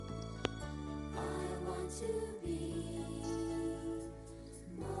to be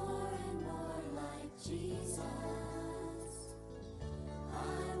more and more like Jesus.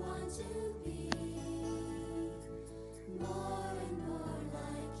 I want to be more and more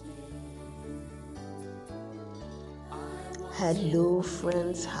like Him. Hello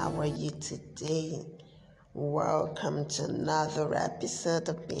friends, how are you today? Welcome to another episode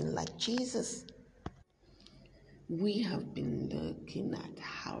of Being Like Jesus. We have been looking at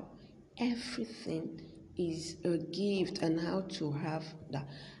how everything is a gift and how to have the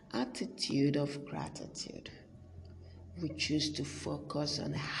attitude of gratitude. We choose to focus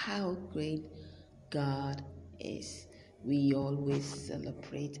on how great God is. We always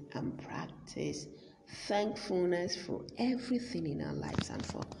celebrate and practice thankfulness for everything in our lives and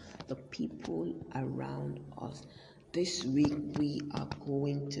for the people around us. This week we are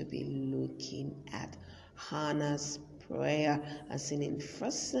going to be looking at Hannah's prayer as seen in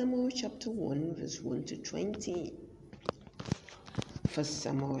 1 Samuel chapter 1 verse 1 to 20. 1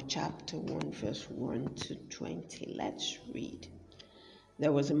 Samuel chapter 1 verse 1 to 20. Let's read.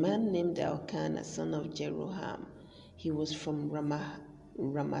 There was a man named Elkanah, son of Jeroham. He was from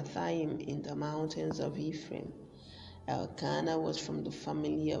Ramathaim in the mountains of Ephraim. Elkanah was from the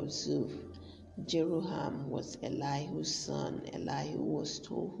family of Zuph. Jeroham was Elihu's son. Elihu was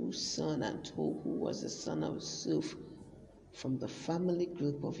Tohu's son, and Tohu was the son of Zuph from the family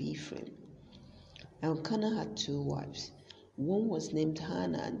group of Ephraim. Elkanah had two wives. One was named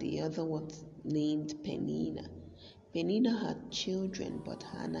Hannah and the other was named Peninnah. Peninnah had children, but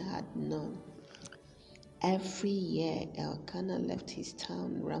Hannah had none. Every year, Elkanah left his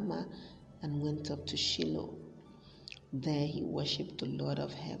town, Ramah, and went up to Shiloh. There he worshipped the Lord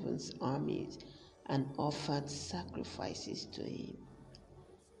of Heaven's armies and offered sacrifices to him.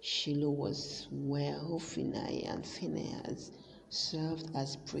 Shiloh was where Hophni and Phinehas served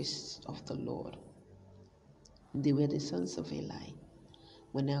as priests of the Lord. They were the sons of Eli.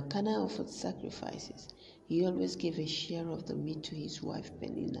 When Elkanah offered sacrifices, he always gave a share of the meat to his wife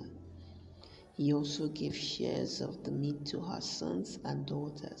Peninnah. He also gave shares of the meat to her sons and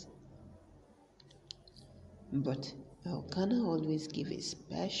daughters. But Elkanah always gave a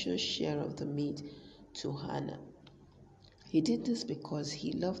special share of the meat to Hannah. He did this because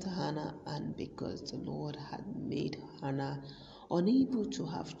he loved Hannah and because the Lord had made Hannah unable to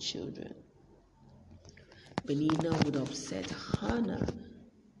have children. Peninnah would upset Hannah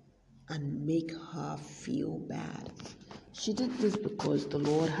and make her feel bad. She did this because the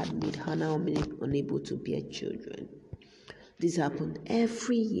Lord had made Hannah unable to bear children. This happened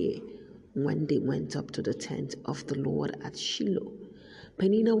every year when they went up to the tent of the Lord at Shiloh.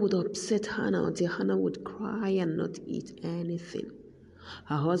 Peninnah would upset Hannah until Hannah would cry and not eat anything.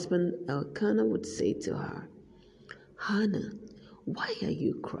 Her husband Elkanah would say to her, "Hannah, why are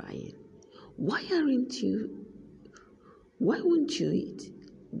you crying? Why won't you eat?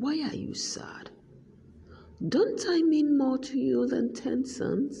 Why are you sad? Don't I mean more to you than 10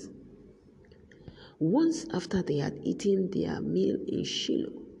 sons?" Once after they had eaten their meal in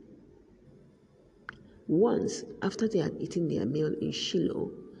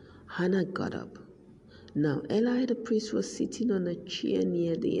Shiloh, Hannah got up. Now Eli the priest was sitting on a chair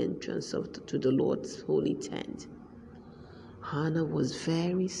near the entrance to the Lord's holy tent. Hannah was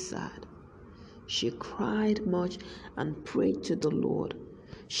very sad. She cried much and prayed to the Lord.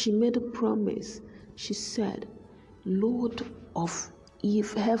 She made a promise. She said, "Lord of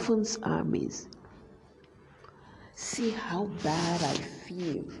heaven's armies, see how bad I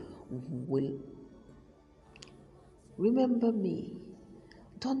feel. Remember me.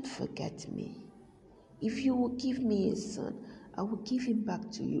 Don't forget me. If you will give me a son, I will give him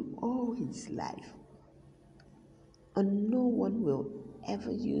back to you all his life. And no one will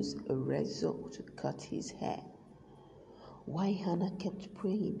ever use a razor to cut his hair." While Hannah kept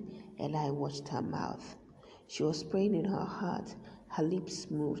praying, Eli watched her mouth. She was praying in her heart. Her lips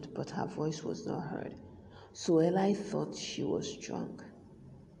moved, but her voice was not heard. So Eli thought she was drunk.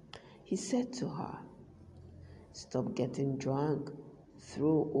 He said to her, "Stop getting drunk.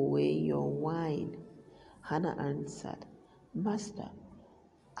 Throw away your wine." Hannah answered, "Master,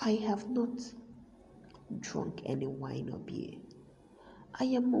 I have not drunk any wine or beer. I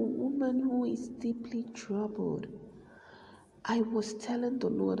am a woman who is deeply troubled. I was telling the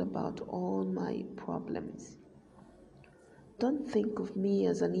Lord about all my problems. Don't think of me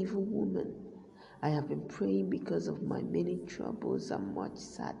as an evil woman. I have been praying because of my many troubles and much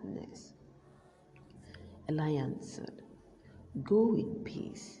sadness." Eli answered, "Go in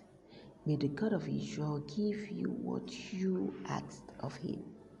peace. May the God of Israel give you what you asked of him."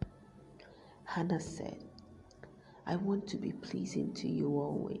 Hannah said, "I want to be pleasing to you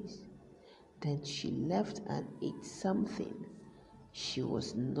always. Then she left and ate something. She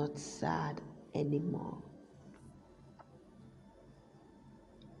was not sad anymore.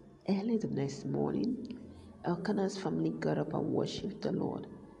 Early the next morning, Elkanah's family got up and worshipped the Lord.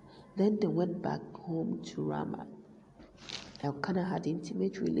 Then they went back home to Ramah. Elkanah had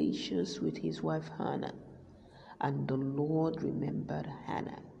intimate relations with his wife Hannah, and the Lord remembered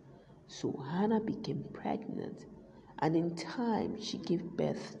Hannah. So Hannah became pregnant, and in time she gave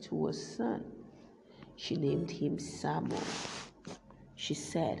birth to a son. She named him Samuel. She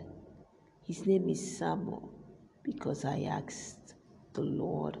said, "His name is Samuel because I asked the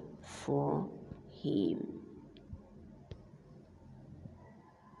Lord for him."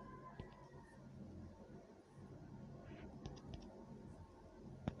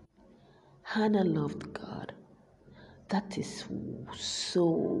 Hannah loved God. That is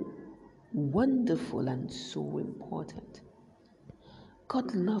so wonderful and so important.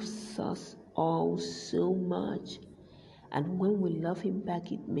 God loves us all so much, and when we love Him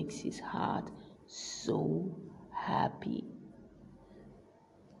back, it makes His heart so happy.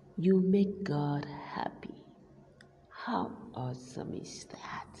 You make God happy. How awesome is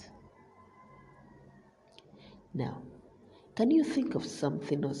that? Now, can you think of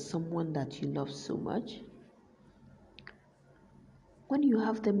something or someone that you love so much? When you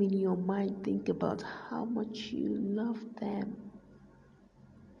have them in your mind, think about how much you love them.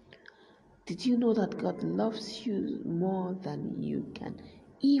 Did you know that God loves you more than you can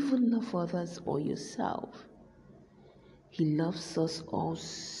even love others or yourself? He loves us all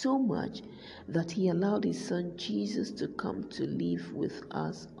so much that He allowed His Son Jesus to come to live with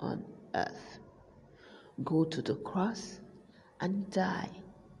us on earth, go to the cross and die,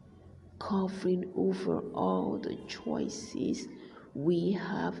 covering over all the choices we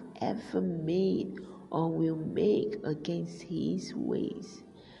have ever made or will make against His ways,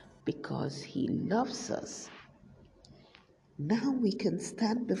 because He loves us. Now we can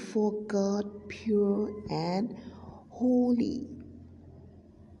stand before God pure and holy.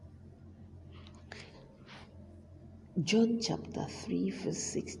 John chapter 3 verse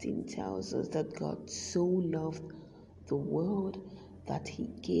 16 tells us that God so loved the world that He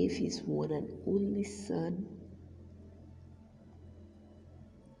gave His one and only Son,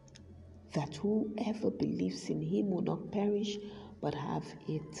 that whoever believes in Him will not perish but have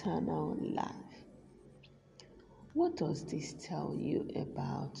eternal life. What does this tell you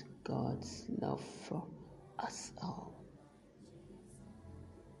about God's love for us all?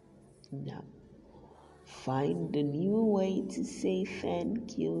 Now, find a new way to say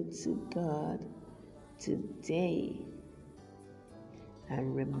thank you to God today.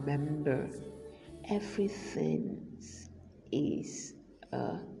 And remember, everything is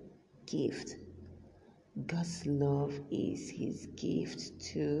a gift. God's love is His gift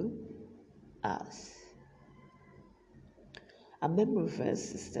to us. A memory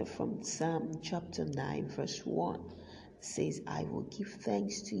verse is from Psalm chapter 9 verse 1. It says, "I will give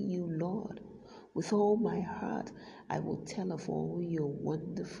thanks to you, Lord. With all my heart, I will tell of all your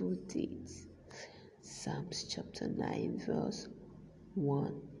wonderful deeds." Psalms chapter 9 verse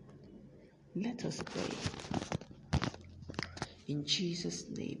 1. Let us pray. In Jesus'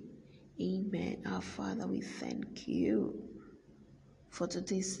 name, amen. Our Father, we thank you for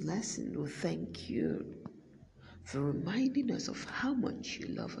today's lesson. We thank you for reminding us of how much you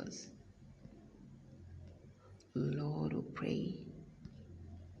love us. Lord, we pray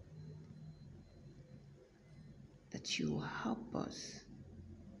that you will help us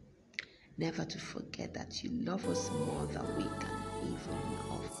never to forget that you love us more than we can even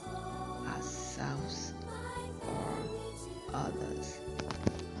love ourselves or others.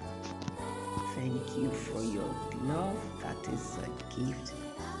 Thank you for your love that is a gift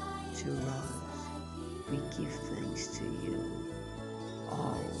to us. We give thanks to you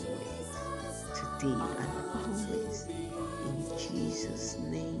always, today and always. In Jesus'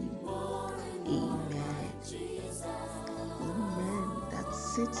 name, amen. Amen.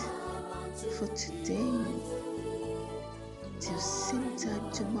 That's it for today. Till same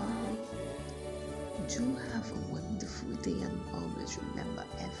time tomorrow. Do have a wonderful day, and always remember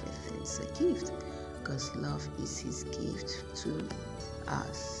everything's a gift, because love is His gift to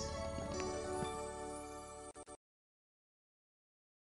us.